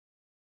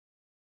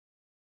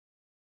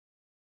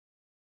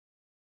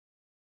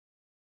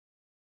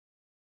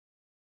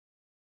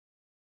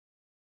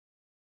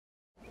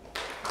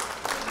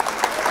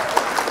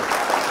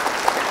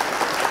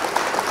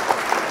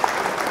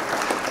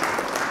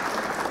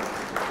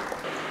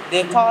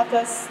They taught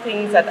us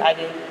things that I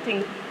didn't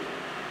think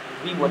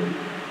we would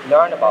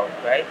learn about,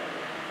 right?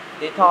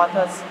 They taught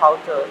us how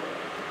to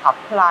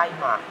apply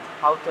math,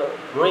 how to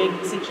break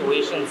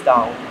situations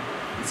down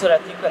so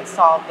that you can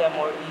solve them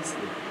more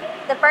easily.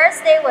 The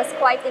first day was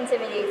quite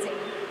intimidating.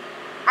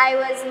 I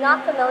was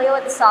not familiar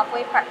with the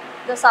software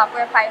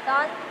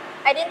Python.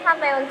 I didn't have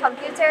my own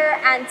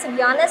computer, and to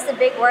be honest, the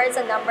big words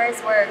and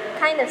numbers were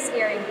kind of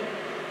scaring me.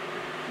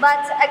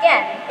 But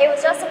again, it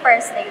was just the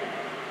first day.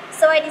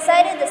 So I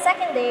decided the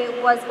second day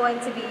was going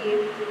to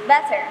be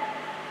better.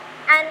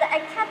 And I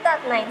kept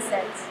that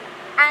mindset.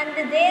 And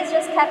the days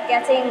just kept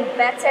getting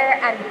better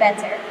and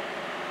better.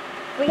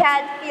 We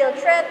had field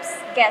trips,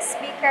 guest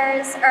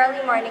speakers,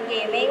 early morning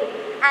gaming,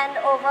 and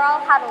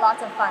overall had a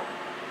lot of fun.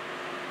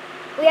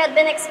 We had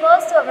been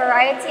exposed to a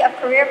variety of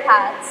career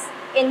paths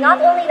in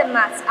not only the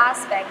maths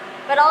aspect,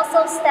 but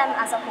also STEM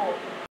as a whole.